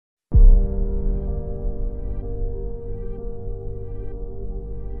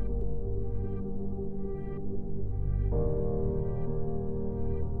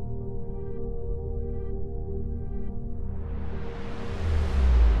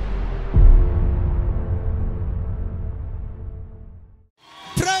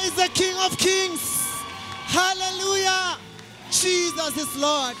King of Kings. Hallelujah. Jesus is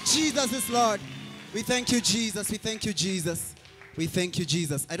Lord. Jesus is Lord. We thank you, Jesus. We thank you, Jesus. We thank you,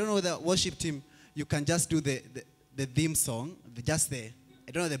 Jesus. I don't know the worship team. You can just do the theme song, just the,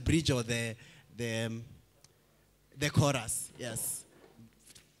 I don't know, the bridge or the chorus. Yes.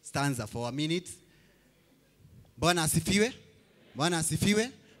 Stanza for a minute. Bwana asifiwe. Bwana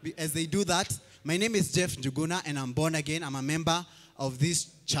asifiwe. As they do that, my name is Geoffrey Njuguna and I'm born again. I'm a member of this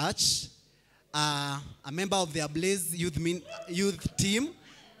church, a member of the Ablaze youth team,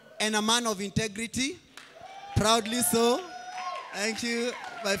 and a man of integrity, proudly so. Thank you,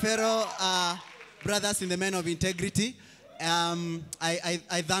 my fellow brothers in the men of integrity.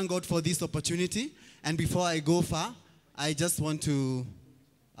 I thank God for this opportunity. And before I go far, I just want to,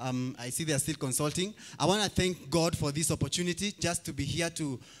 I see they're still consulting. I want to thank God for this opportunity just to be here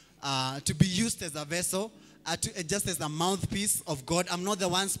to be used as a vessel, just as a mouthpiece of God. I'm not the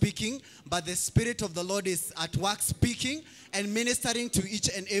one speaking, but the Spirit of the Lord is at work speaking and ministering to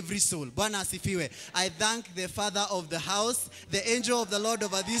each and every soul. Bwana asifiwe. I thank the Father of the house, the angel of the Lord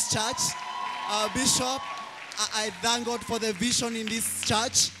over this church, our Bishop. I thank God for the vision in this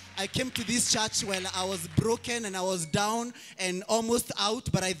church. I came to this church while I was broken and I was down and almost out,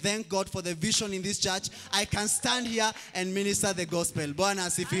 but I thank God for the vision in this church. I can stand here and minister the gospel. Bwana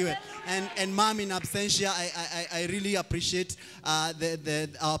asifiwe. And mom in absentia, I really appreciate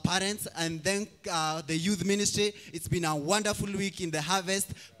our parents and thank the youth ministry. It's been a wonderful week in the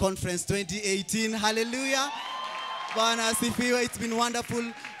Harvest Conference 2018. Hallelujah. Bwana asifiwe. It's been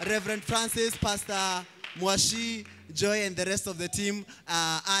wonderful. Reverend Francis, Pastor Mwashi, Joy, and the rest of the team,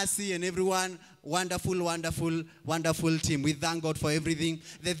 Asi and everyone, wonderful, wonderful, wonderful team. We thank God for everything.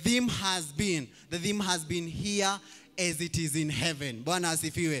 The theme has been here as it is in heaven. Bwana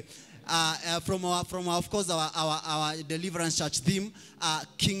asifiwe. From of course, our Deliverance Church theme,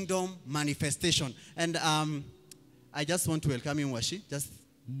 Kingdom Manifestation. And I just want to welcome you, Mwashi. Just.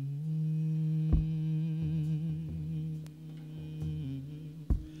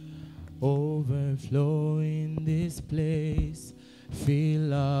 Overflow in this place,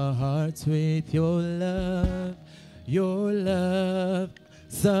 fill our hearts with your love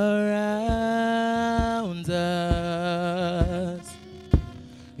surrounds us.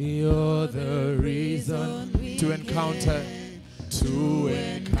 You're the reason to encounter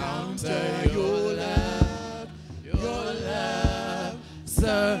your love surrounds.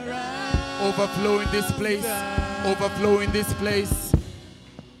 Overflow in this place, overflow in this place.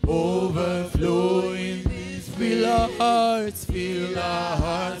 Overflow in this, fill our hearts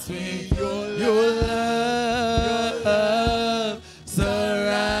with your love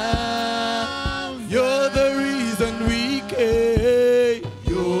surround. You're the reason we came.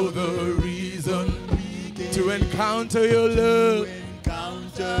 You're the reason we came to encounter your love.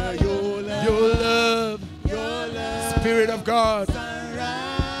 Your love. Spirit of God.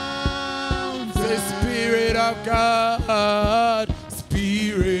 Say, Spirit of God.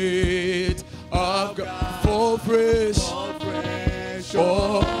 Spirit of God, fall fresh.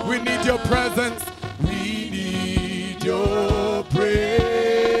 Oh, we need your presence. We need your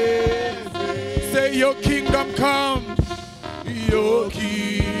presence. Say, your kingdom come. Your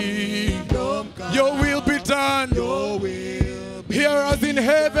kingdom come. Your will be done. Your will be here as in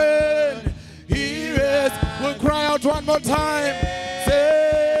heaven. Here as we'll cry out one more time. Say,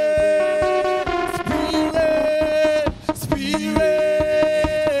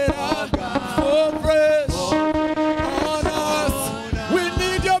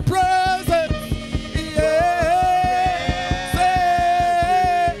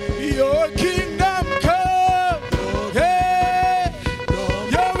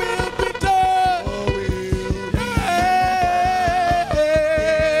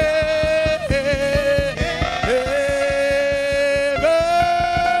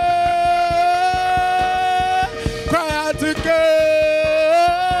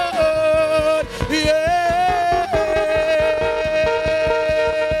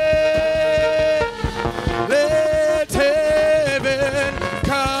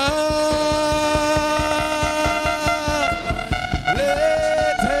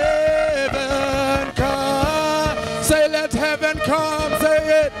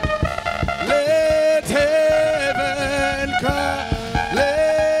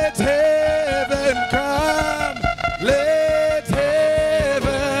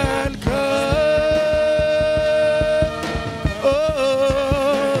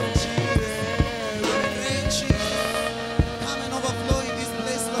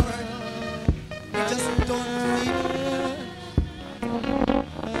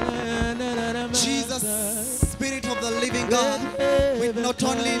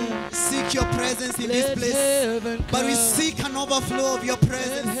 seek your presence in this place, but we seek an overflow of your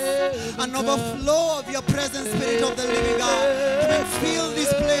presence, an overflow of your presence, Spirit of the living God. Come and fill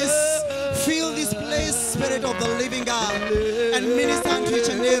this place, fill this place, Spirit of the living God, and minister unto each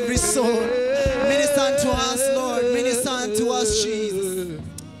and every soul. Minister unto us, Lord. Minister unto us, Jesus.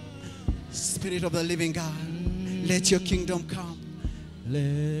 Spirit of the living God, let your kingdom come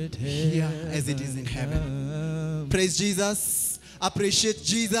here as it is in heaven. Praise Jesus. Appreciate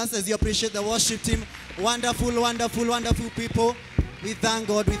Jesus as you appreciate the worship team. Wonderful, wonderful, wonderful people. We thank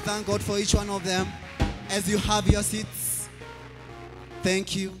God for each one of them. As you have your seats,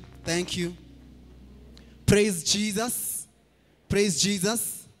 thank you, thank you. Praise Jesus. Praise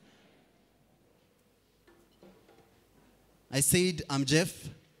Jesus. I said I'm Jeff.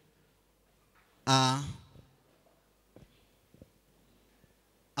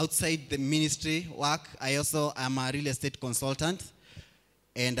 Outside the ministry work, I also am a real estate consultant,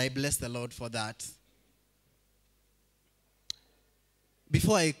 and I bless the Lord for that.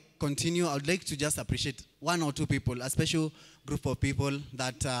 Before I continue, I would like to just appreciate one or two people, a special group of people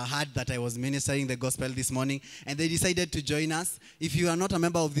that heard that I was ministering the gospel this morning, and they decided to join us. If you are not a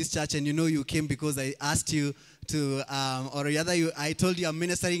member of this church and you know you came because I asked you to, or rather I told you I'm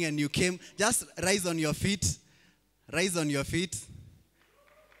ministering and you came, just rise on your feet. Rise on your feet.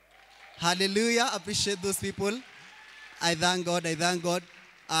 Hallelujah. Appreciate those people. I thank God. I thank God.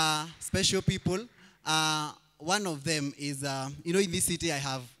 Special people. One of them is, you know, in this city I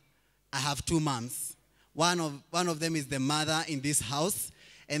have two moms. One of them is the mother in this house,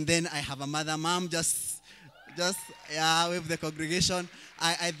 and then I have a mom just with the congregation.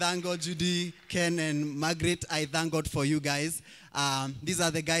 I thank God, Judy, Ken, and Margaret. I thank God for you guys. These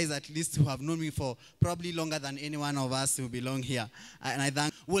are the guys at least who have known me for probably longer than any one of us who belong here. And I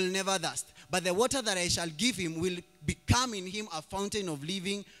thank will never thirst. But the water that I shall give him will become in him a fountain of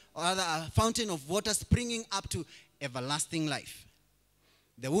living, or rather a fountain of water springing up to everlasting life.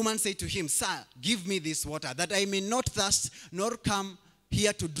 The woman said to him, Sir, give me this water, that I may not thirst, nor come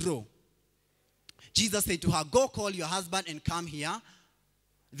here to draw. Jesus said to her, Go call your husband and come here.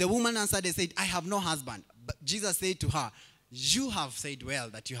 The woman answered and said, I have no husband. But Jesus said to her, You have said well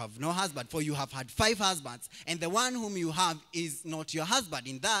that you have no husband, for you have had 5 husbands, and the one whom you have is not your husband.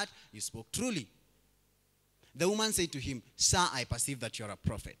 In that you spoke truly. The woman said to him, Sir, I perceive that you are a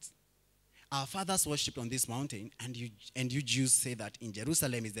prophet. Our fathers worshipped on this mountain, and you Jews say that in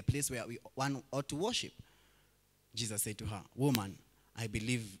Jerusalem is the place where one ought to worship. Jesus said to her, Woman,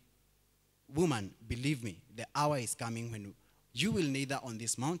 believe me, the hour is coming when you will neither on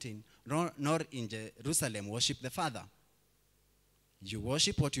this mountain nor in Jerusalem worship the Father. You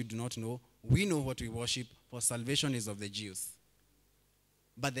worship what you do not know. We know what we worship, for salvation is of the Jews.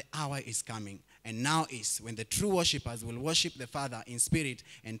 But the hour is coming, and now is when the true worshippers will worship the Father in spirit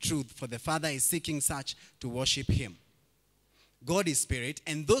and truth, for the Father is seeking such to worship him. God is spirit,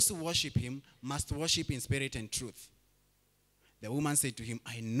 and those who worship him must worship in spirit and truth. The woman said to him,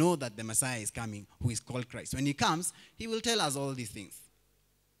 I know that the Messiah is coming, who is called Christ. When he comes, he will tell us all these things.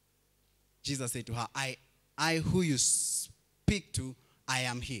 Jesus said to her, I who you speak to, I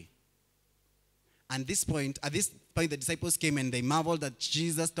am he. And at this point, the disciples came and they marveled that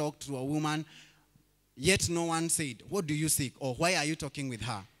Jesus talked to a woman, yet no one said, What do you seek? Or why are you talking with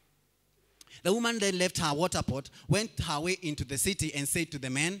her? The woman then left her water pot, went her way into the city, and said to the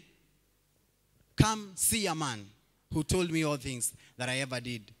men, Come see a man who told me all things that I ever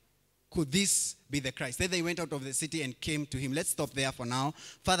did. Could this be the Christ? Then they went out of the city and came to him. Let's stop there for now.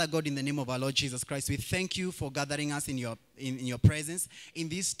 Father God, in the name of our Lord Jesus Christ, we thank you for gathering us in your presence, in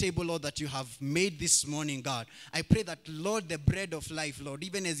this table, Lord, that you have made this morning, God. I pray that, Lord, the bread of life, Lord,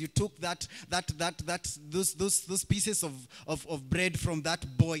 even as you took those pieces of bread from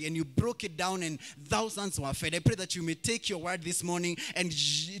that boy and you broke it down and thousands were fed. I pray that you may take your word this morning and,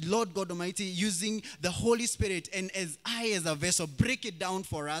 Lord God Almighty, using the Holy Spirit and as a vessel, break it down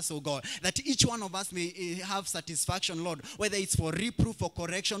for us, oh God, that each one of us may have satisfaction, Lord, whether it's for reproof, for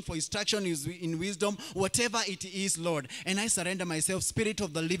correction, for instruction in wisdom, whatever it is, Lord. And I surrender myself, Spirit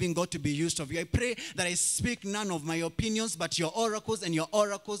of the living God, to be used of you. I pray that I speak none of my opinions, but your oracles and your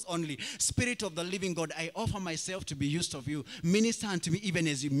oracles only. Spirit of the living God, I offer myself to be used of you. Minister unto me even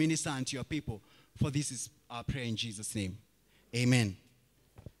as you minister unto your people. For this is our prayer in Jesus' name. Amen.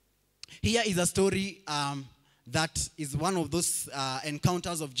 Here is a story that is one of those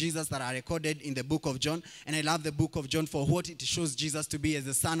encounters of Jesus that are recorded in the book of John. And I love the book of John for what it shows Jesus to be as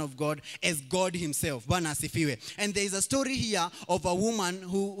the Son of God, as God himself. Bwana asifiwe. And there is a story here of a woman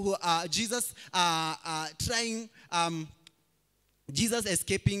who Jesus Jesus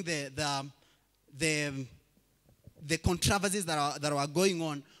escaping the controversies that are going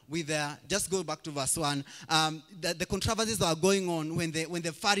on with just go back to verse 1. The controversies that are going on when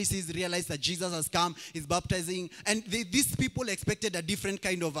the Pharisees realized that Jesus has come, he's baptizing, and these people expected a different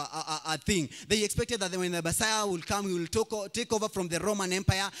kind of a thing. They expected that when the Messiah will come, he will take over from the Roman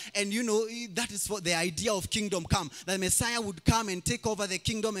Empire, and that is what the idea of kingdom come. That the Messiah would come and take over the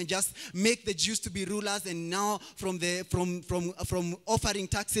kingdom and just make the Jews to be rulers, and now from offering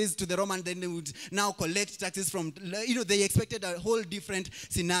taxes to the Roman, then they would now collect taxes from, they expected a whole different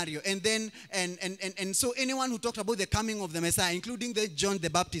scenario. And then, and so anyone who talked about the coming of the Messiah, including John the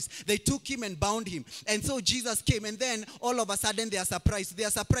Baptist, they took him and bound him. And so Jesus came, and then all of a sudden they are surprised. They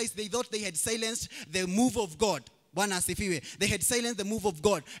are surprised. They thought they had silenced the move of God. They had silenced the move of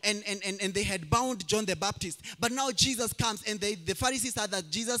God, and they had bound John the Baptist. But now Jesus comes, and the Pharisees said that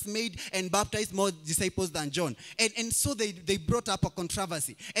Jesus made and baptized more disciples than John. And so they brought up a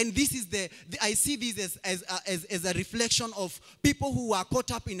controversy. And this is I see this as a reflection of people who are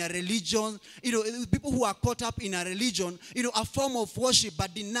caught up in a religion, people who are caught up in a religion, a form of worship,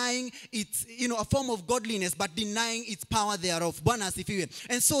 but denying its, a form of godliness, but denying its power thereof.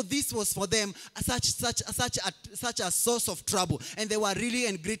 And so this was for them such a source of trouble, and they were really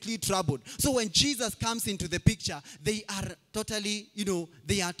and greatly troubled. So when Jesus comes into the picture, they are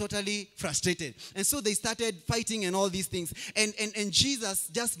totally frustrated, and so they started fighting and all these things, and Jesus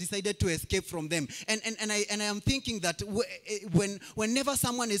just decided to escape from them. And I am thinking that whenever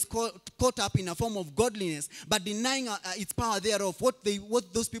someone is caught up in a form of godliness but denying its power thereof, what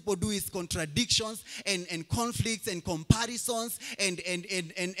those people do is contradictions and conflicts and comparisons, and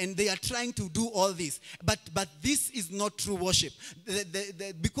they are trying to do all this, but this is not true worship,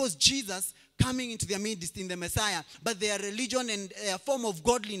 because Jesus coming into their midst in the Messiah, but their religion and a form of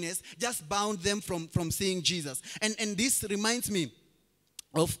godliness just bound them from seeing Jesus. And this reminds me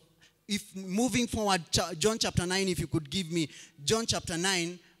of, if moving forward, John chapter 9, if you could give me John chapter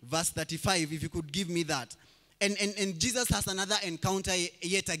 9 verse 35, if you could give me that. And Jesus has another encounter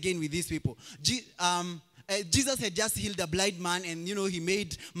yet again with these people. Jesus had just healed a blind man, and he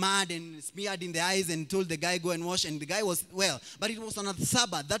made mud and smeared in the eyes and told the guy, go and wash, and the guy was well. But it was on a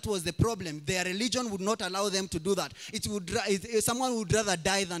Sabbath. That was the problem. Their religion would not allow them to do that. Someone would rather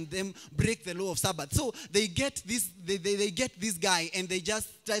die than them break the law of Sabbath. So they get this guy, and they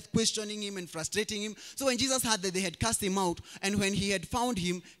just start questioning him and frustrating him. So when Jesus heard that they had cast him out, and when he had found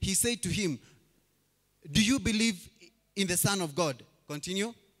him, he said to him, do you believe in the Son of God?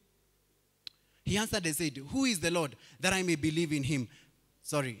 Continue. He answered and said, who is the Lord, that I may believe in him?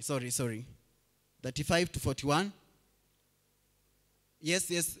 Sorry. 35 to 41. Yes.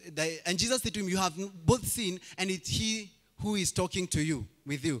 And Jesus said to him, you have both seen, and it's he who is talking to you,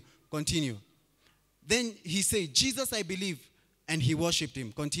 with you. Continue. Then he said, Jesus, I believe. And he worshipped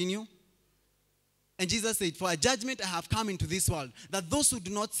him. Continue. And Jesus said, for a judgment I have come into this world, that those who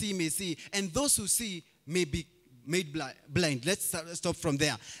do not see may see, and those who see may be made blind. Let's stop from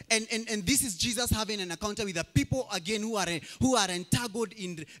there. And this is Jesus having an encounter with the people again who are entangled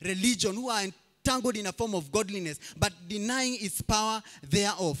in religion, who are entangled in a form of godliness, but denying its power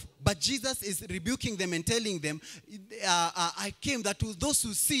thereof. But Jesus is rebuking them and telling them, I came that those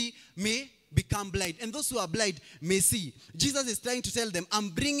who see may become blind, and those who are blind may see. Jesus is trying to tell them, I'm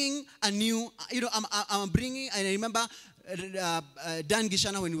bringing a new, I'm bringing, and I remember Dan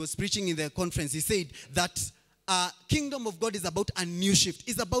Gishana, when he was preaching in the conference, he said that kingdom of God is about a new shift.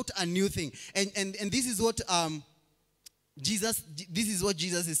 It's about a new thing. And this is what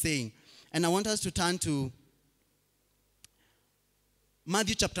Jesus is saying. And I want us to turn to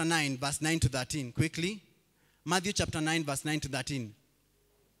Matthew chapter 9, verse 9 to 13, quickly. Matthew chapter 9, verse 9 to 13.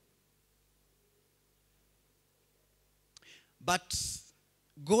 But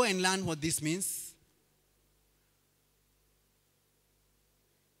go and learn what this means.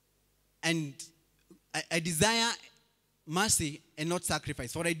 And I desire mercy and not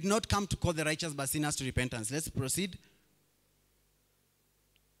sacrifice. For I did not come to call the righteous but sinners to repentance. Let's proceed.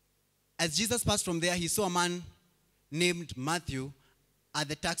 As Jesus passed from there, he saw a man named Matthew at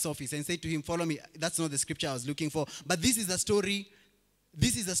the tax office and said to him, follow me. That's not the scripture I was looking for. But this is a story.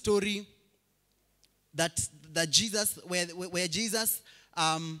 This is a story that Jesus, where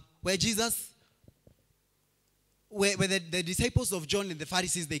the disciples of John and the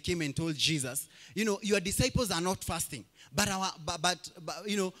Pharisees, they came and told Jesus, your disciples are not fasting, but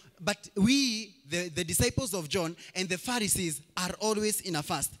we, the disciples of John and the Pharisees, are always in a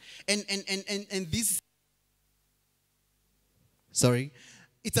fast. And this, sorry,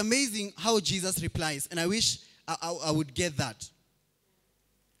 it's amazing how Jesus replies, and I wish I would get that.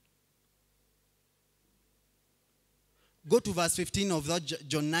 Go to verse 15 of that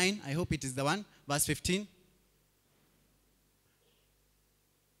John 9. I hope it is the one. Verse 15.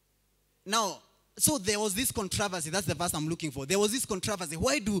 Now, so there was this controversy. That's the verse I'm looking for. There was this controversy.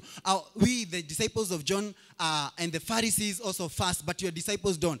 Why do we, the disciples of John and the Pharisees, also fast, but your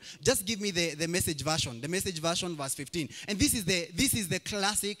disciples don't? Just give me the Message version. The Message version, verse 15. And this is the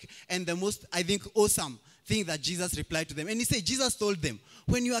classic and the most, I think, awesome thing that Jesus replied to them. And he said, Jesus told them,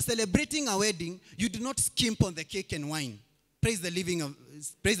 when you are celebrating a wedding, you do not skimp on the cake and wine. Praise the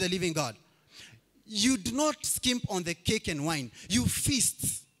living God. You do not skimp on the cake and wine. You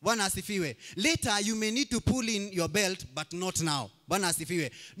feast. Bwana asifiwe. Later, you may need to pull in your belt, but not now. Bwana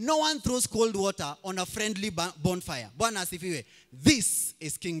asifiwe. No one throws cold water on a friendly bonfire. Bwana asifiwe. This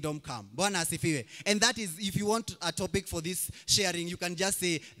is kingdom come. Bwana asifiwe. And that is, if you want a topic for this sharing, you can just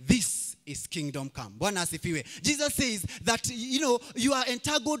say, this is kingdom come. Bwana asifiwe. Jesus says that, you are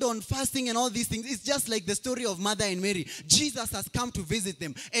entangled on fasting and all these things. It's just like the story of Martha and Mary. Jesus has come to visit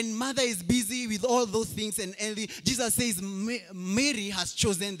them, and Martha is busy with all those things, and Jesus says Mary has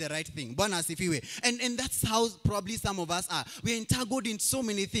chosen the right thing. Bwana asifiwe. And that's how probably some of us are. We are entangled in so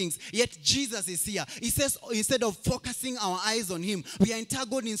many things, yet Jesus is here. He says, instead of focusing our eyes on him, we are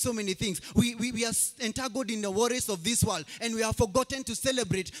entangled in so many things. We are entangled in the worries of this world, and we have forgotten to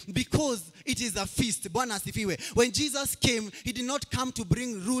celebrate because it is a feast. Bwana asifiwe. When Jesus came, he did not come to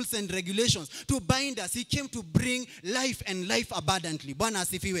bring rules and regulations to bind us. He came to bring life and life abundantly. Bwana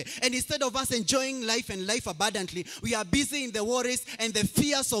asifiwe. And instead of us enjoying life and life abundantly, we are busy in the worries and the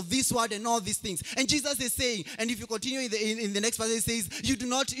fears of this world and all these things. And Jesus is saying, and if you continue in the next verse, it says, you do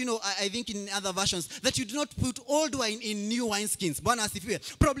not, I think in other versions, that you do not put old wine in new wineskins. Bwana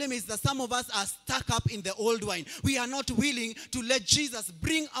asifiwe. Problem is that some of us are stuck up in the old wine. We are not willing to let Jesus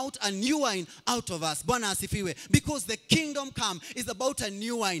bring out a new wine out of us. Bwana asifiwe. Because the kingdom come is about a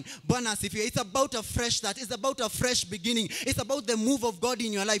new wine. Bwana asifiwe. It's about a fresh start. It's about a fresh beginning. It's about the move of God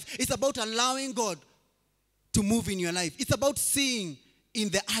in your life. It's about allowing God to move in your life. It's about seeing in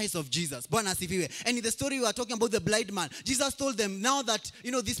the eyes of Jesus. Bwana asifiwe. And in the story we are talking about the blind man, Jesus told them, now that,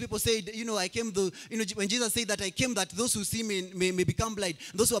 these people said, I came to, when Jesus said that I came that those who see may become blind,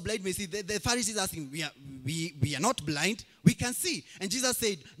 those who are blind may see. The Pharisees asking, we are not blind, we can see. And Jesus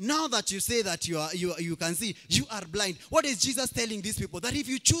said, now that you say that you can see, you are blind. What is Jesus telling these people? That if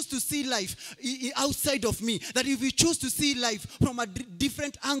you choose to see life outside of me, that if you choose to see life from a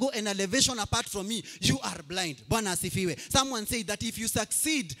different angle and elevation apart from me, you are blind. Bwana asifiwe. Someone said that if you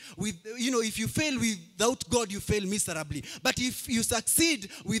succeed with, if you fail without God, you fail miserably. But if you succeed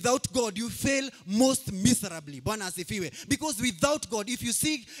without God, you fail most miserably. Bwana asifiwe. Because without God, if you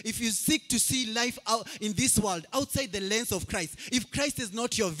seek to see life out in this world outside the lens of Christ, if Christ is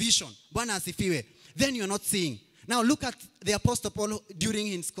not your vision, Bwana asifiwe, then you're not seeing. Now look at the Apostle Paul during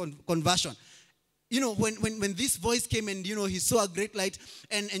his conversion. When this voice came and, he saw a great light,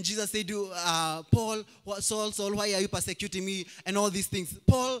 and Jesus said to Paul, Saul, why are you persecuting me? And all these things.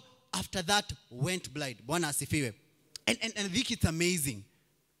 Paul, after that, went blind. Bwana asifiwe. And I think it's amazing.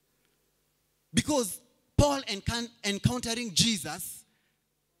 Because Paul encountering Jesus,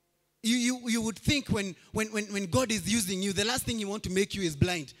 you would think when God is using you, the last thing he wants to make you is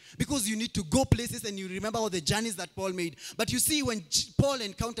blind. Because you need to go places and you remember all the journeys that Paul made. But you see, when Paul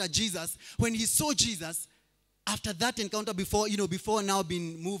encountered Jesus, when he saw Jesus, after that encounter before now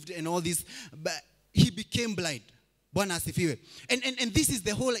being moved and all this, he became blind. Bwana asifiwe. And this is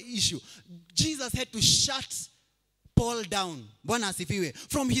the whole issue. Jesus had to shut Paul down. Bwana asifiwe.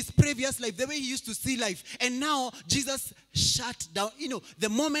 From his previous life, the way he used to see life. And now Jesus shut down. The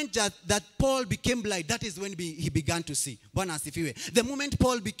moment that Paul became blind, that is when he began to see. Bwana asifiwe. The moment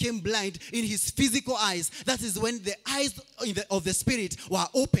Paul became blind in his physical eyes, that is when the eyes of the spirit were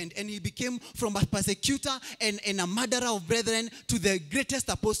opened, and he became from a persecutor and a murderer of brethren to the greatest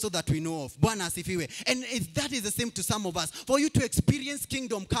apostle that we know of. Bwana asifiwe. And that is the same to some of us. For you to experience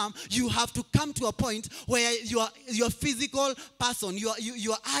kingdom come, you have to come to a point where your physical person,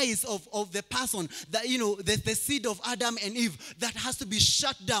 your eyes of the person, that the seed of Adam and Eve, that has to be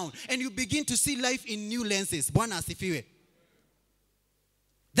shut down, and you begin to see life in new lenses. Bwana asifiwe.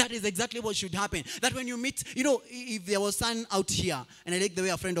 That is exactly what should happen. That when you meet, if there was sun out here, and I like the way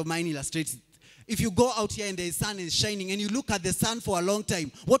a friend of mine illustrates it. If you go out here and the sun is shining and you look at the sun for a long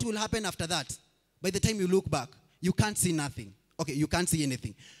time, what will happen after that? By the time you look back, you can't see nothing. Okay, you can't see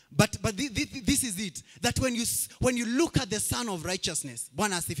anything. But this is it. That when you look at the Son of Righteousness,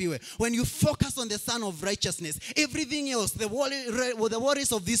 Bwana asifiwe, when you focus on the Son of Righteousness, everything else, the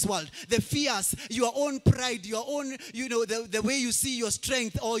worries of this world, the fears, your own pride, your own, the way you see your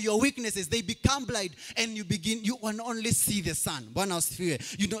strength or your weaknesses, they become blind, and you can only see the Son. Bwana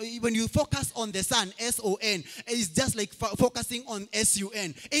asifiwe. When you focus on the Son, S-O-N, it's just like focusing on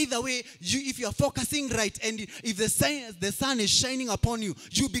S-U-N. Either way, if you are focusing right, and if the sun is shining upon you,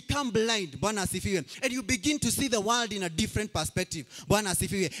 you become blind. Bwana asifiwe. And you begin to see the world in a different perspective. Bwana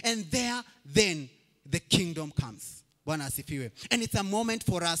asifiwe. And there, then, the kingdom comes. Bwana asifiwe. And it's a moment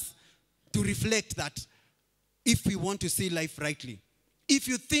for us to reflect that if we want to see life rightly, if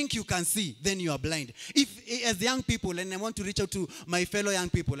you think you can see, then you are blind. If, as young people, and I want to reach out to my fellow young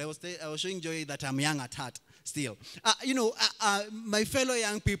people, I was showing Joy that I'm young at heart still. My fellow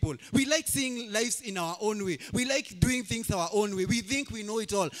young people, we like seeing lives in our own way. We like doing things our own way. We think we know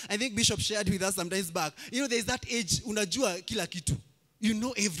it all. I think Bishop shared with us some days back. There's that age, unajua kila kitu. You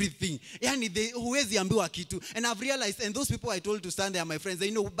know everything. Huwezi ambiwa kitu. And I've realized, and those people I told to stand there are my friends, they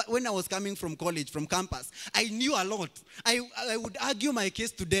know, but when I was coming from college, from campus, I knew a lot. I would argue my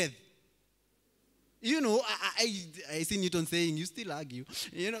case to death. I see Newton saying, you still argue.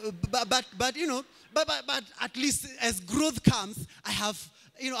 But at least as growth comes, I have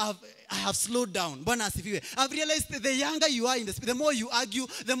slowed down. I've realized that the younger you are in the spirit, the more you argue,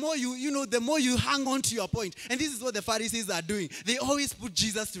 the more the more you hang on to your point. And this is what the Pharisees are doing. They always put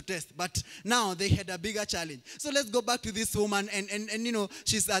Jesus to test, but now they had a bigger challenge. So let's go back to this woman, and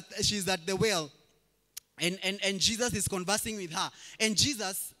she's at the well. And Jesus is conversing with her. And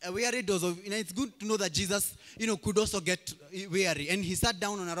Jesus, weary does of, it's good to know that Jesus, could also get weary. And he sat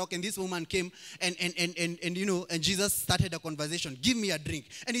down on a rock, and this woman came, and Jesus started a conversation. Give me a drink.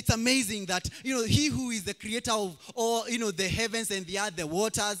 And it's amazing that, he who is the creator of all, the heavens and the earth, the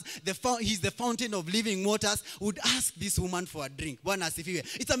waters, he's the fountain of living waters, would ask this woman for a drink.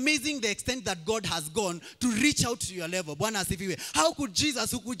 It's amazing the extent that God has gone to reach out to your level. How could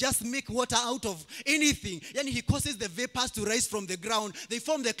Jesus, who could just make water out of anything, and he causes the vapors to rise from the ground, they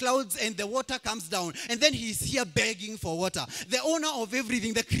form the clouds and the water comes down, and then he is here begging for water. The owner of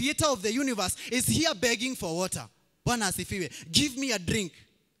everything, the creator of the universe, is here begging for water. Give me a drink.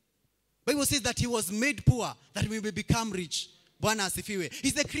 Bible says that he was made poor that we may become rich.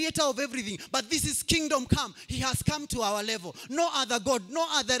 He's the creator of everything, but this is kingdom come. He has come to our level. No other God, no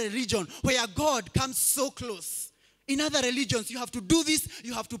other religion where God comes so close. In other religions, you have to do this,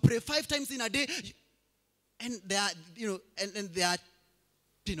 you have to pray 5 times in a day. And there are, and there are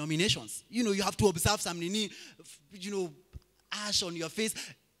denominations. You have to observe some, ash on your face.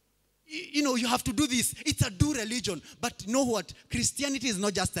 You have to do this. It's a do religion. But you know what? Christianity is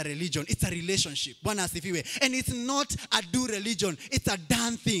not just a religion. It's a relationship. And it's not a do religion. It's a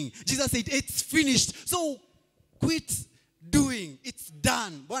done thing. Jesus said, it's finished. So quit doing. It's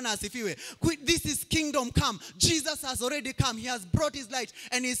done. Quit. This is kingdom come. Jesus has already come. He has brought his light.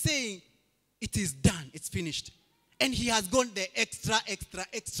 And he's saying, it is done. It's finished. And he has gone the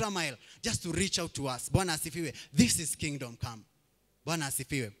extra mile just to reach out to us. This is kingdom come.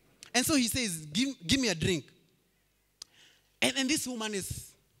 And so he says, give me a drink. And this woman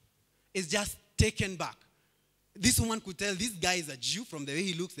is just taken back. This woman could tell this guy is a Jew from the way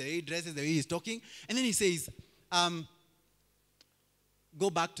he looks, the way he dresses, the way he's talking. And then he says, go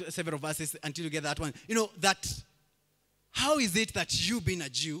back to several verses until you get that one. That how is it that you, being a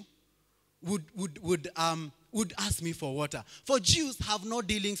Jew, would ask me for water? For Jews have no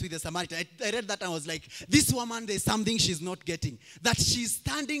dealings with the Samaritan. I read that and I was like, this woman, there's something she's not getting. That she's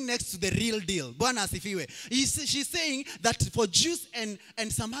standing next to the real deal. She's saying that for Jews and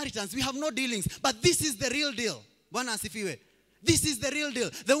Samaritans, we have no dealings. But this is the real deal. This is the real deal.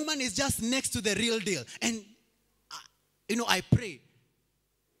 The woman is just next to the real deal. And, I pray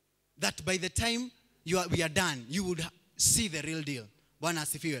that by the time we are done, you would see the real deal. And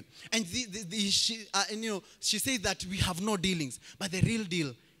she says that we have no dealings, but the real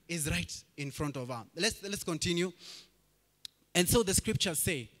deal is right in front of her. Let's continue. And so the scriptures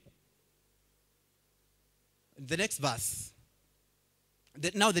say, the next verse,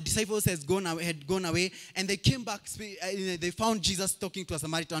 that now the disciples had gone away, and they came back. They found Jesus talking to a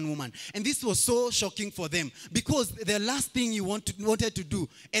Samaritan woman, and this was so shocking for them because the last thing you wanted to do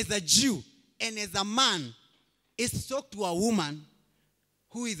as a Jew and as a man is talk to a woman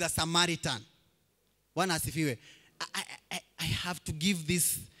who is a Samaritan. I have to give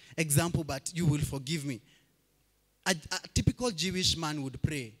this example, but you will forgive me. A typical Jewish man would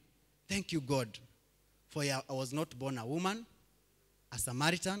pray, thank you, God, for I was not born a woman, a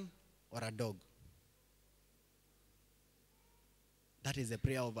Samaritan, or a dog. That is the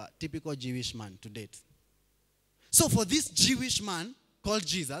prayer of a typical Jewish man to date. So for this Jewish man called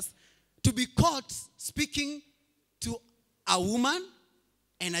Jesus to be caught speaking to a woman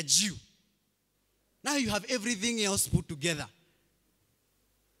and a Jew. Now you have everything else put together.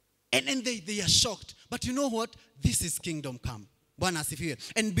 And then they are shocked. But you know what? This is kingdom come.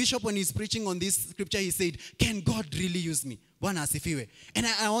 And Bishop, when he's preaching on this scripture, he said, can God really use me? Bwana asifiwe. And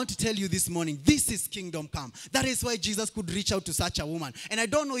I want to tell you this morning, this is kingdom come. That is why Jesus could reach out to such a woman. And I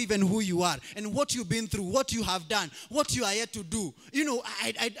don't know even who you are and what you've been through, what you have done, what you are yet to do. You know,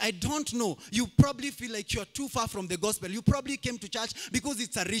 I don't know. You probably feel like you're too far from the gospel. You probably came to church because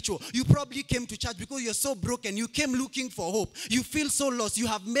it's a ritual. You probably came to church because you're so broken. You came looking for hope. You feel so lost. You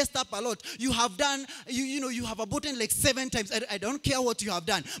have messed up a lot. You have done, you have aborted like 7 times. I don't care what you have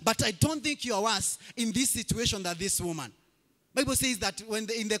done. But I don't think you are worse in this situation than this woman. Bible says that when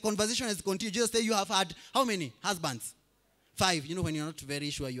in the conversation has continued, Jesus said you have had how many husbands? 5. You know, when you're not very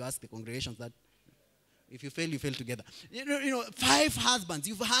sure, you ask the congregations that. If you fail, you fail together. You know, 5 husbands.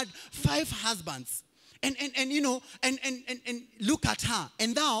 You've had 5 husbands. And look at her.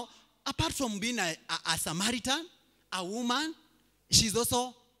 And now, apart from being a Samaritan, a woman, she's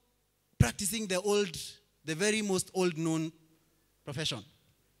also practicing the very most old known profession.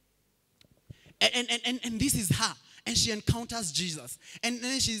 And this is her. And she encounters Jesus. And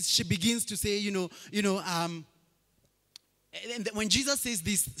then she begins to say, and when Jesus says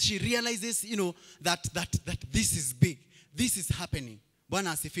this, she realizes, that this is big. This is happening.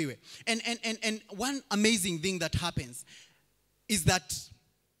 Bwana asifiwe. And one amazing thing that happens is that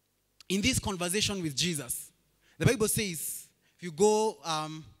in this conversation with Jesus, the Bible says, if you go,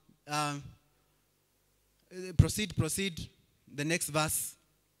 proceed, the next verse.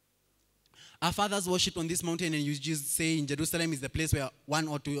 Our fathers worshipped on this mountain, and you just say in Jerusalem is the place where 1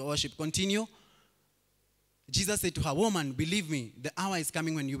 or 2 worship. Continue. Jesus said to her, woman, believe me, the hour is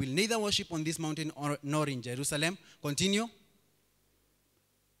coming when you will neither worship on this mountain nor in Jerusalem. Continue.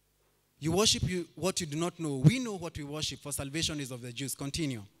 You worship what you do not know. We know what we worship, for salvation is of the Jews.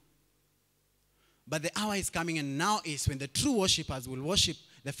 Continue. But the hour is coming, and now is when the true worshippers will worship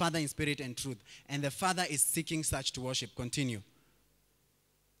the Father in spirit and truth. And the Father is seeking such to worship. Continue.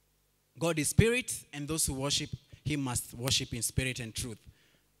 God is spirit, and those who worship him must worship in spirit and truth.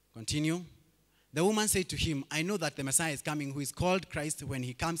 Continue. The woman said to him, I know that the Messiah is coming, who is called Christ. When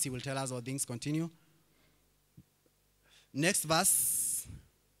he comes, he will tell us all things. Continue. Next verse.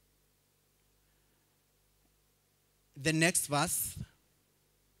 The next verse.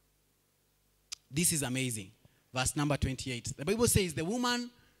 This is amazing. Verse number 28. The Bible says the woman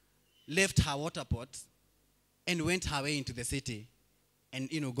left her water pot and went her way into the city. And,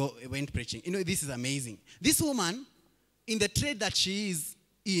 went preaching. This is amazing. This woman, in the trade that she is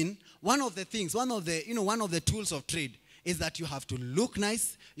in, one of the tools of trade is that you have to look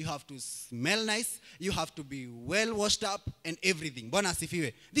nice, you have to smell nice, you have to be well washed up and everything. Bwana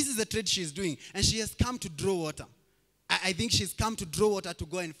asifiwe. This is the trade she's doing. And she has come to draw water. I think she's come to draw water to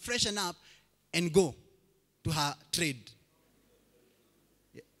go and freshen up and go to her trade.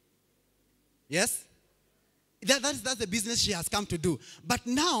 Yes? That's the business she has come to do. But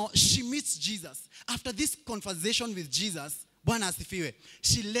now she meets Jesus. After this conversation with Jesus, Bwana asifiwe,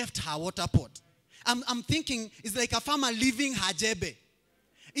 she left her water pot. I'm thinking it's like a farmer leaving her jebe.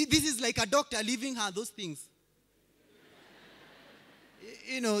 This is like a doctor leaving her those things.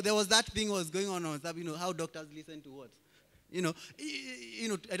 There was that thing was going on how doctors listen to what? I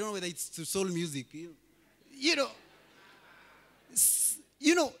don't know whether it's to soul music.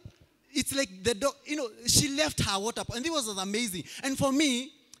 It's like she left her water pot, and this was amazing. And for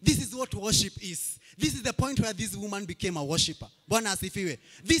me, this is what worship is. This is the point where this woman became a worshiper. Bwana asifiwe.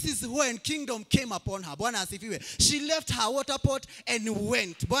 This is when kingdom came upon her. Bwana asifiwe. She left her water pot and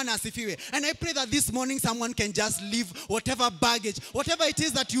went. Bwana asifiwe. And I pray that this morning someone can just leave whatever baggage, whatever it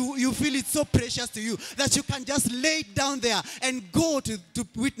is that you feel it's so precious to you, that you can just lay it down there and go to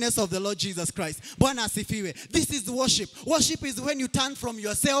witness of the Lord Jesus Christ. Bwana asifiwe. This is worship. Worship is when you turn from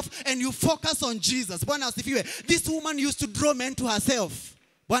yourself and you focus on Jesus. Bwana asifiwe. This woman used to draw men to herself.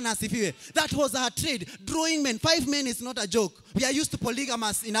 That was her trade. Drawing men. 5 men is not a joke. We are used to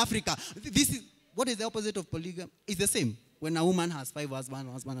polygamous in Africa. What is the opposite of polygamy? It's the same. When a woman has 5 husbands,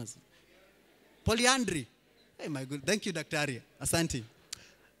 husband has polyandry. Hey, my good. Thank you, Dr. Aria. Asante.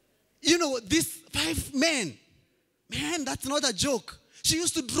 These 5 men. Man, that's not a joke. She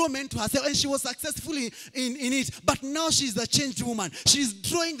used to draw men to herself, and she was successful in it. But now she's a changed woman. She's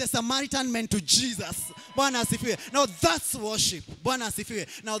drawing the Samaritan men to Jesus. Bwana asifiwe. Now that's worship. Bwana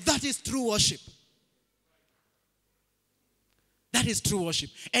asifiwe. Now that is true worship. That is true worship.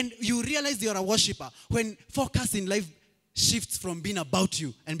 And you realize you're a worshiper when focus in life shifts from being about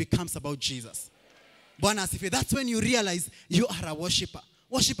you and becomes about Jesus. Bwana asifiwe. That's when you realize you are a worshiper.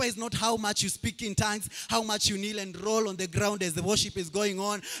 Worshipper is not how much you speak in tongues, how much you kneel and roll on the ground as the worship is going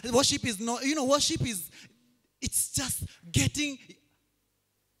on. Worship is not, worship is, it's just getting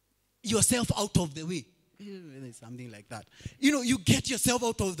yourself out of the way. Something like that. You know, you get yourself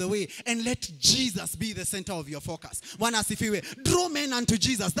out of the way and let Jesus be the center of your focus. Bwana asifiwe. Draw men unto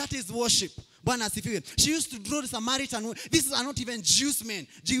Jesus. That is worship. Bwana asifiwe. She used to draw the Samaritan. These are not even Jewish men.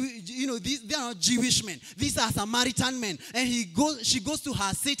 They are not Jewish men. These are Samaritan men. And she goes to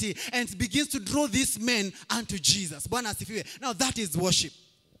her city and begins to draw these men unto Jesus. Bwana asifiwe. Now that is worship.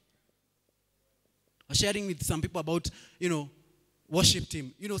 I was sharing with some people about, worship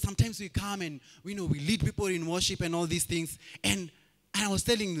team. Sometimes we come and, we lead people in worship and all these things. And I was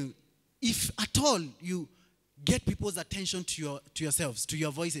telling you, if at all you get people's attention to yourselves, to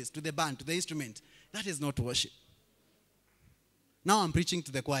your voices, to the band, to the instrument, that is not worship. Now I'm preaching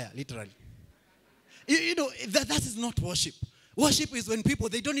to the choir, literally. That is not worship. Worship is when people,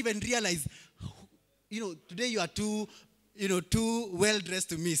 they don't even realize, today you are too well dressed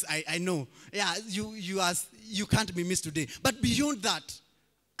to miss. I know. Yeah, you can't be missed today. But beyond that,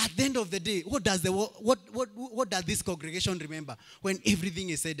 at the end of the day, what does this congregation remember when everything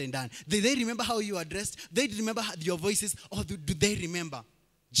is said and done? Do they remember how you are dressed? Do they remember your voices? Or do they remember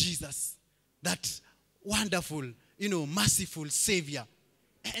Jesus? That wonderful, merciful Savior.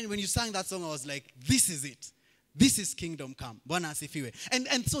 And when you sang that song, I was like, this is it. This is kingdom come. Bwana asifiwe.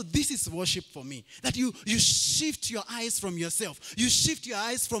 And so this is worship for me. That you shift your eyes from yourself. You shift your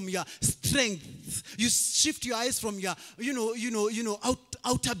eyes from your strength. You shift your eyes from your,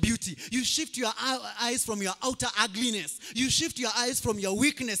 outer beauty. You shift your eyes from your outer ugliness. You shift your eyes from your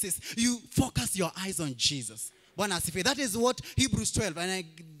weaknesses. You focus your eyes on Jesus. Bwana asifiwe. That is what Hebrews 12. And I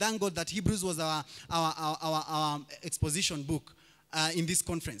thank God that Hebrews was our exposition book in this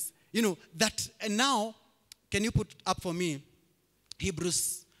conference. And now, can you put up for me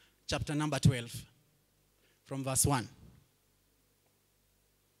Hebrews chapter number 12 from verse 1.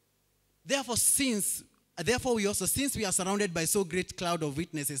 Therefore we also, since we are surrounded by so great cloud of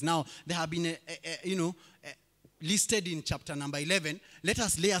witnesses, now they have been, listed in chapter number 11, let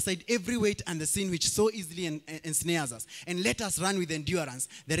us lay aside every weight and the sin which so easily ensnares us, and let us run with endurance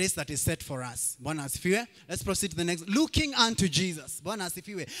the race that is set for us. Bwana asifiwe. Let's proceed to the next. Looking unto Jesus, Bwana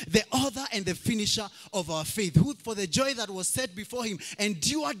asifiwe, the author and the finisher of our faith, who for the joy that was set before him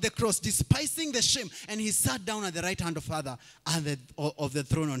endured the cross, despising the shame, and he sat down at the right hand of Father and of the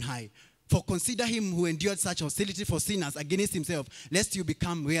throne on high. For consider him who endured such hostility for sinners against himself, lest you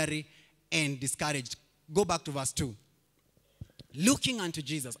become weary and discouraged. Go back to verse 2. Looking unto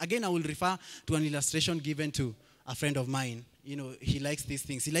Jesus. Again, I will refer to an illustration given to a friend of mine. He likes these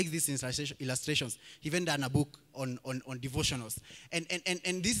things. He likes these illustrations. He even done a book on devotionals. And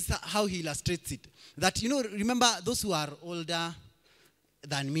this is how he illustrates it. That, remember those who are older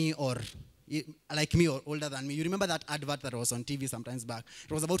than me or like me or older than me. You remember that advert that was on TV sometimes back?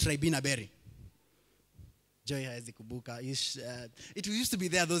 It was about Ribena berry. Joy haezi kubuka. It used to be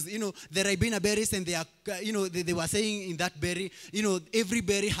there, those, the Ribena berries, and they are, they were saying in that berry, every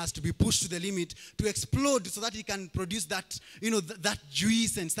berry has to be pushed to the limit to explode so that it can produce that, that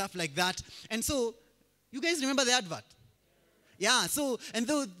juice and stuff like that. And so, you guys remember the advert? Yeah, so, and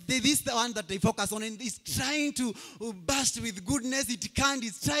though this is the one that they focus on, and it's trying to burst with goodness, it can't,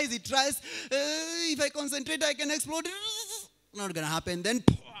 it tries. If I concentrate, I can explode. Not going to happen. Then,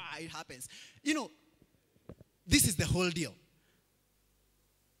 it happens. This is the whole deal.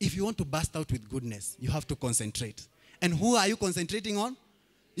 If you want to burst out with goodness, you have to concentrate. And who are you concentrating on?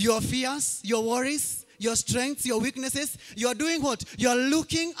 Your fears, your worries, your strengths, your weaknesses. You are doing what? You are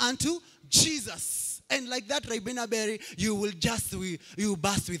looking unto Jesus. And like that Ribena berry, you will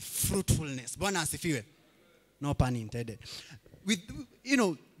burst with fruitfulness. Bwana asifiwe. No pun intended.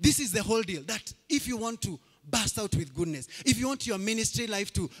 This is the whole deal. That if you want to burst out with goodness, if you want your ministry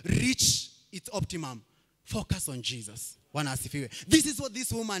life to reach its optimum, focus on Jesus. Bwana asifiwe. This is what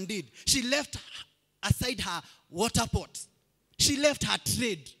this woman did. She left aside her water pot. She left her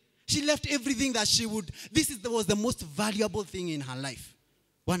trade. She left everything that she would. Was the most valuable thing in her life.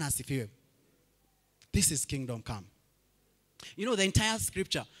 Bwana asifiwe. This is kingdom come. The entire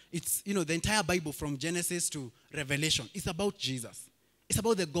scripture, it's, the entire Bible from Genesis to Revelation, it's about Jesus. It's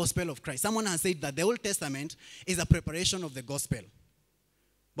about the gospel of Christ. Someone has said that the Old Testament is a preparation of the gospel.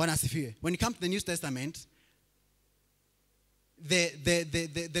 Bwana asifiwe. When it comes to the New Testament,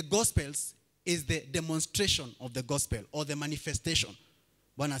 the Gospels is the demonstration of the gospel or the manifestation.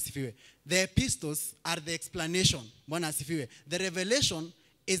 Bwana asifiwe. The epistles are the explanation. Bwana asifiwe. The revelation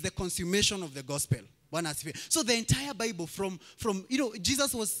is the consummation of the gospel. Bwana asifiwe. So the entire Bible from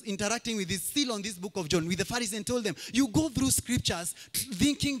Jesus was interacting with this, still on this book of John, with the Pharisees, and told them, you go through scriptures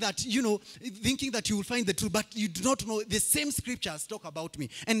thinking that you will find the truth, but you do not know the same scriptures talk about me.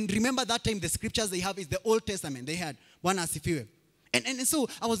 And remember that time the scriptures they have is the Old Testament they had. Bwana asifiwe. And so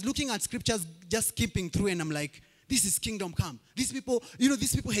I was looking at scriptures, just skipping through, and I'm like, this is kingdom come. These people,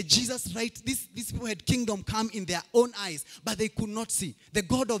 these people had Jesus, right? These people had kingdom come in their own eyes, but they could not see. The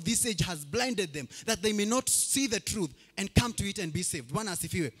God of this age has blinded them, that they may not see the truth and come to it and be saved. One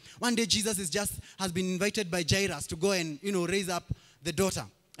day Jesus has been invited by Jairus to go and, raise up the daughter.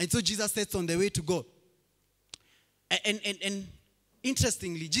 And so Jesus sets on the way to go. And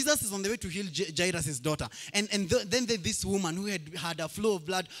interestingly, Jesus is on the way to heal Jairus' daughter. And then there's this woman who had a flow of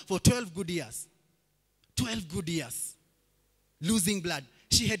blood for 12 good years. 12 good years. Losing blood.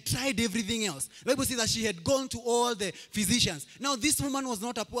 She had tried everything else. The Bible says that she had gone to all the physicians. Now, this woman was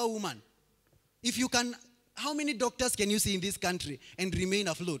not a poor woman. How many doctors can you see in this country and remain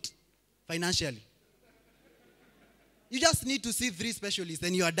afloat financially? You just need to see 3 specialists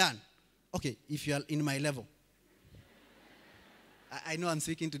and you are done. Okay, if you are in my level. I know I'm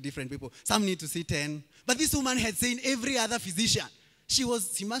speaking to different people. Some need to see 10. But this woman had seen every other physician. She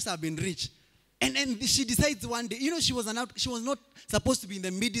must have been rich. And she decides one day, she was not supposed to be in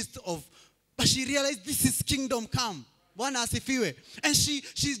the midst of, but she realized this is kingdom come. And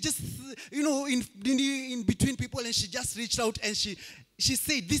she's just, in between people, and she just reached out and she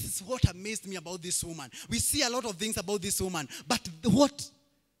said, this is what amazed me about this woman. We see a lot of things about this woman, but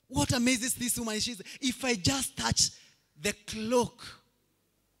what amazes this woman is if I just touch the cloak,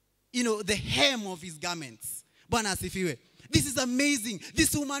 the hem of his garments. This is amazing.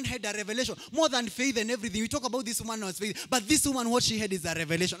 This woman had a revelation. More than faith and everything. We talk about this woman as faith. But this woman, what she had is a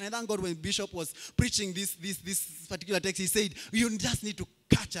revelation. And thank God when Bishop was preaching this particular text, he said, you just need to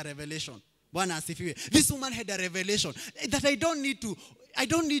catch a revelation. This woman had a revelation that I don't need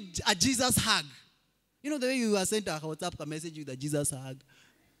a Jesus hug. The way you are sent a WhatsApp message with a Jesus hug.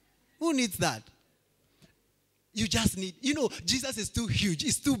 Who needs that? You just need, Jesus is too huge.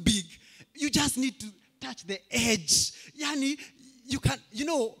 It's too big. You just need to touch the edge. Yani, you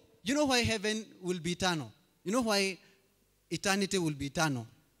know why heaven will be eternal? You know why eternity will be eternal?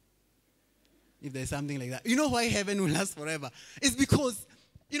 If there's something like that. You know why heaven will last forever? It's because,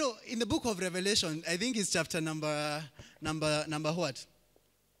 in the book of Revelation, I think it's chapter number what?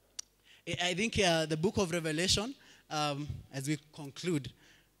 I think the book of Revelation, as we conclude,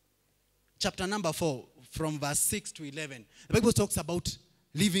 chapter number 4, from verse 6 to 11, the Bible talks about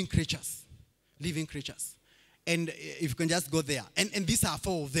living creatures. Living creatures. And if you can just go there. And these are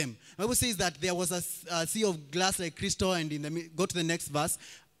 4 of them. The Bible says that there was a sea of glass like crystal, and go to the next verse.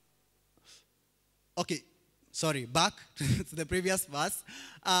 Okay, sorry, back to the previous verse.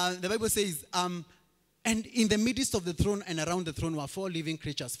 The Bible says, and in the midst of the throne and around the throne were 4 living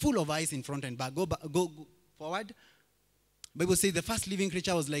creatures, full of eyes in front and back. Go forward. The Bible says the first living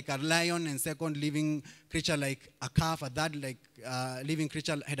creature was like a lion, and second living creature like a calf, a third like living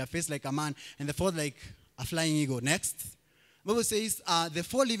creature had a face like a man, and the fourth like a flying eagle. Next. The Bible says the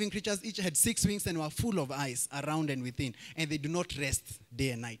 4 living creatures each had 6 wings and were full of eyes around and within, and they do not rest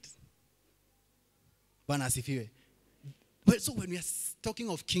day and night. But so when we are talking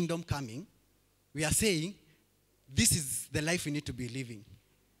of kingdom coming, we are saying this is the life we need to be living.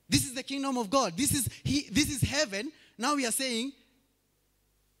 This is the kingdom of God. This is heaven. Now we are saying,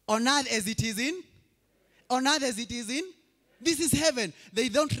 on earth as it is in, this is heaven. They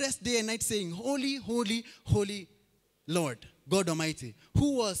don't rest day and night saying, holy, holy, holy Lord, God Almighty,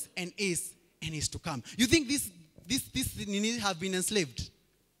 who was and is to come. You think this have been enslaved?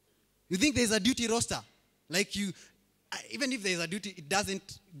 You think there's a duty roster? Like even if there's a duty, it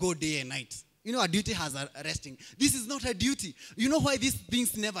doesn't go day and night. A duty has a resting. This is not a duty. You know why these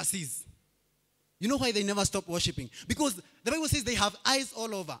things never cease? You know why they never stop worshiping? Because the Bible says they have eyes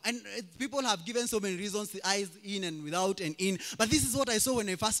all over. And people have given so many reasons, the eyes in and without and in. But this is what I saw when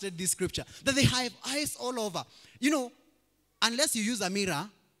I first read this scripture. That they have eyes all over. Unless you use a mirror,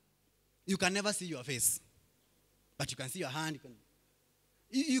 you can never see your face. But you can see your hand.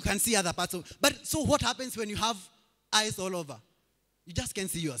 You can see other parts of. But so what happens when you have eyes all over? You just can't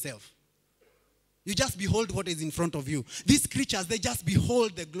see yourself. You just behold what is in front of you. These creatures, they just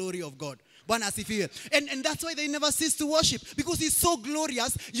behold the glory of God. And that's why they never cease to worship. Because he's so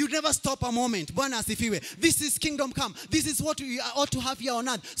glorious, you never stop a moment. This is kingdom come. This is what we ought to have here on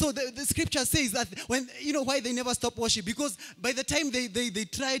earth. So the scripture says that when, why they never stop worship? Because by the time they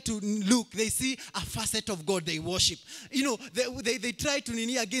try to look, they see a facet of God they worship. They try to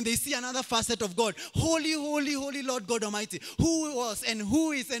nini again, they see another facet of God. Holy, holy, holy Lord God Almighty, who was and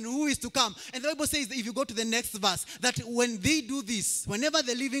who is to come. And the Bible says that if you go to the next verse, that when they do this, whenever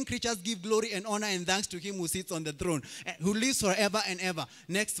the living creatures give glory and honor and thanks to him who sits on the throne, who lives forever and ever.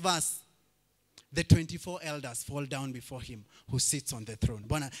 Next verse. the 24 elders fall down before him who sits on the throne.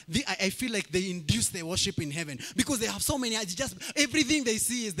 I feel like they induce their worship in heaven because they have so many, just everything they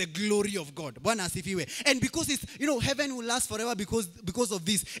see is the glory of God. And because it's, heaven will last forever because of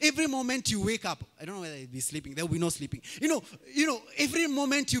this. Every moment you wake up, I don't know whether you'll be sleeping, there will be no sleeping. Every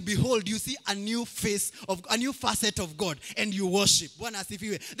moment you behold, you see a new a new facet of God, and you worship.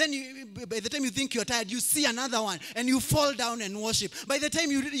 Then by the time you think you're tired, you see another one, and you fall down and worship. By the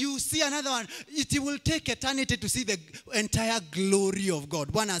time you see another one, it will take eternity to see the entire glory of God.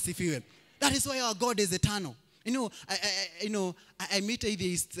 That is why our God is eternal. I meet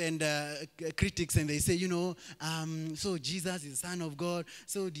atheists and critics, and they say, so Jesus is the Son of God.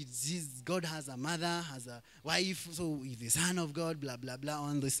 So God has a mother, has a wife. So he's the Son of God, blah, blah, blah,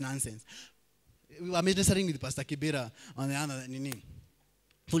 all this nonsense. We were ministering with Pastor Kibera on the other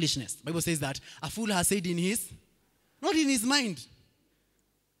foolishness. The Bible says that a fool has said not in his mind.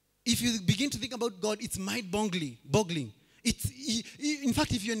 If you begin to think about God, it's mind-boggling. In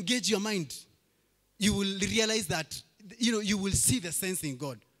fact, if you engage your mind, you will realize that, you will see the sense in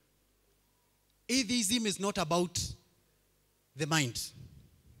God. Atheism is not about the mind.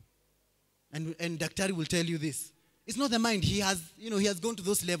 And Dr. will tell you this. It's not the mind. He has gone to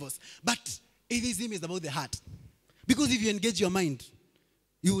those levels. But atheism is about the heart. Because if you engage your mind,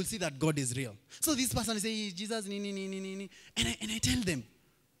 you will see that God is real. So this person is saying, Jesus, and I tell them,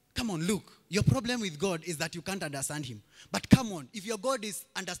 come on, look. Your problem with God is that you can't understand him. But come on, if your God is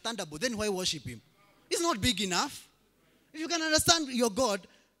understandable, then why worship him? He's not big enough. If you can understand your God,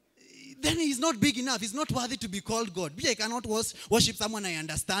 then he's not big enough. He's not worthy to be called God. I cannot worship someone I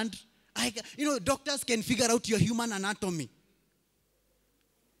understand. Doctors can figure out your human anatomy.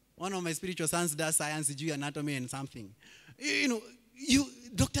 One of my spiritual sons does science, anatomy and something.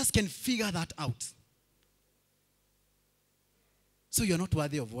 Doctors can figure that out. So you're not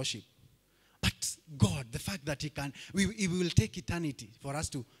worthy of worship. But God, the fact that it will take eternity for us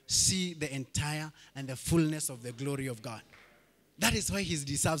to see the entire and the fullness of the glory of God. That is why he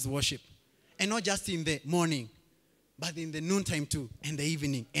deserves worship. And not just in the morning, but in the noontime too, and the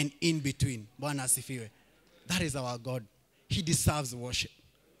evening, and in between. That is our God. He deserves worship.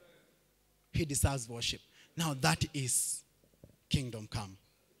 He deserves worship. Now that is kingdom come.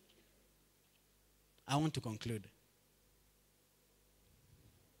 I want to conclude.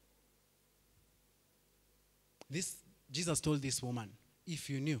 Jesus told this woman, if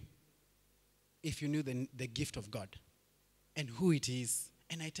you knew the gift of God and who it is,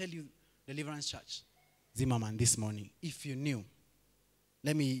 and I tell you, Deliverance Church, Zimmerman, this morning, if you knew,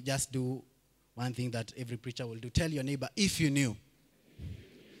 let me just do one thing that every preacher will do. Tell your neighbor, if you knew.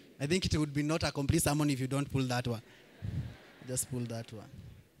 I think it would be not a complete sermon if you don't pull that one. Just pull that one.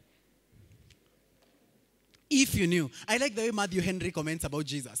 If you knew. I like the way Matthew Henry comments about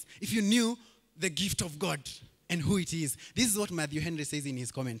Jesus. If you knew the gift of God and who it is. This is what Matthew Henry says in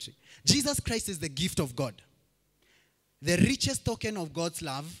his commentary. Jesus Christ is the gift of God. The richest token of God's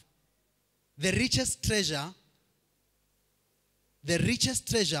love. The richest treasure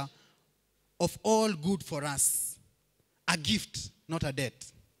of all good for us. A gift, not a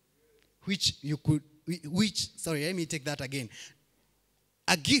debt. Let me take that again.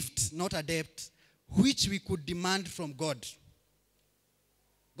 A gift, not a debt, which we could demand from God.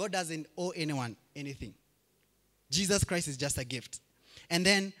 God doesn't owe anyone anything. Jesus Christ is just a gift. And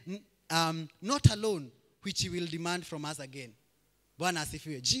then, not a loan, which he will demand from us again.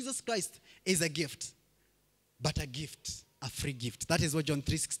 Jesus Christ is a gift, but a gift, a free gift. That is what John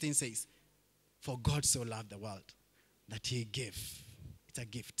 3:16 says. For God so loved the world that he gave. It's a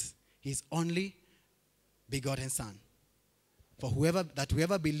gift. His only begotten Son. For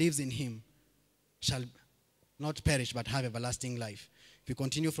whoever believes in him shall not perish but have everlasting life. If you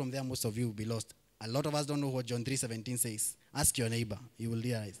continue from there, most of you will be lost. A lot of us don't know what John 3:17 says. Ask your neighbor. You will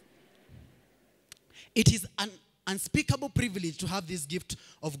realize. It is an unspeakable privilege to have this gift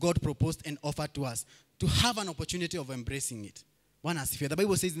of God proposed and offered to us. To have an opportunity of embracing it. The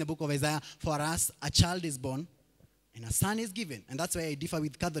Bible says in the book of Isaiah, for us a child is born and a son is given. And that's why I differ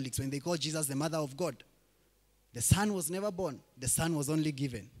with Catholics when they call Jesus the mother of God. The son was never born. The son was only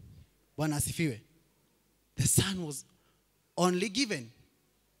given. The son was only given.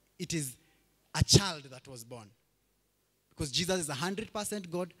 It is a child that was born. Because Jesus is 100%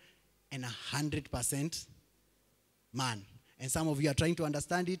 God and 100% man. And some of you are trying to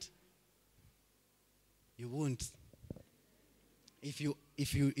understand it. You won't. If you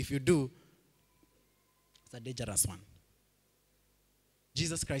do, it's a dangerous one.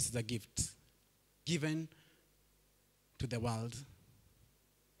 Jesus Christ is a gift given to the world.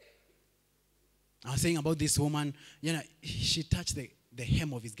 I was saying about this woman, she touched the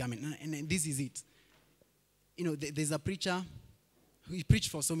hem of his garment. And this is it. You know, there's a preacher, he preached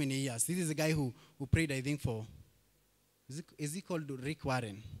for so many years. This is a guy who prayed, I think, for, is he called Rick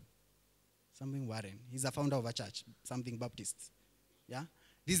Warren? Something Warren. He's a founder of a church, something Baptist. Yeah?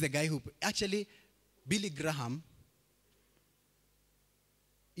 This is the guy who, actually, Billy Graham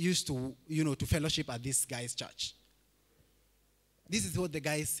used to, you know, to fellowship at this guy's church. This is what the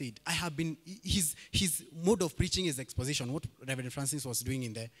guy said. I have been, his mode of preaching is exposition, what Reverend Francis was doing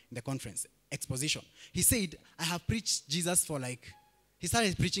in the conference, exposition. He said, I have preached Jesus for like, he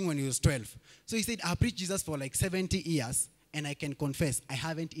started preaching when he was 12. So he said, I have preached Jesus for like 70 years, and I can confess, I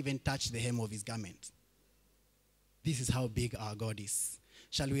haven't even touched the hem of his garment. This is how big our God is.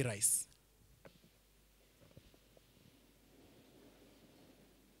 Shall we rise?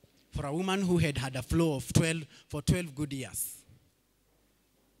 For a woman who had had a flow of 12 good years,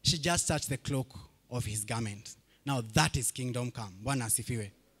 she just touched the cloak of his garment. Now that is kingdom come. Bwana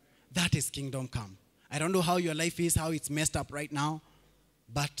asifiwe. That is kingdom come. I don't know how your life is, how it's messed up right now,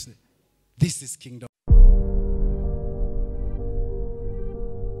 but this is kingdom.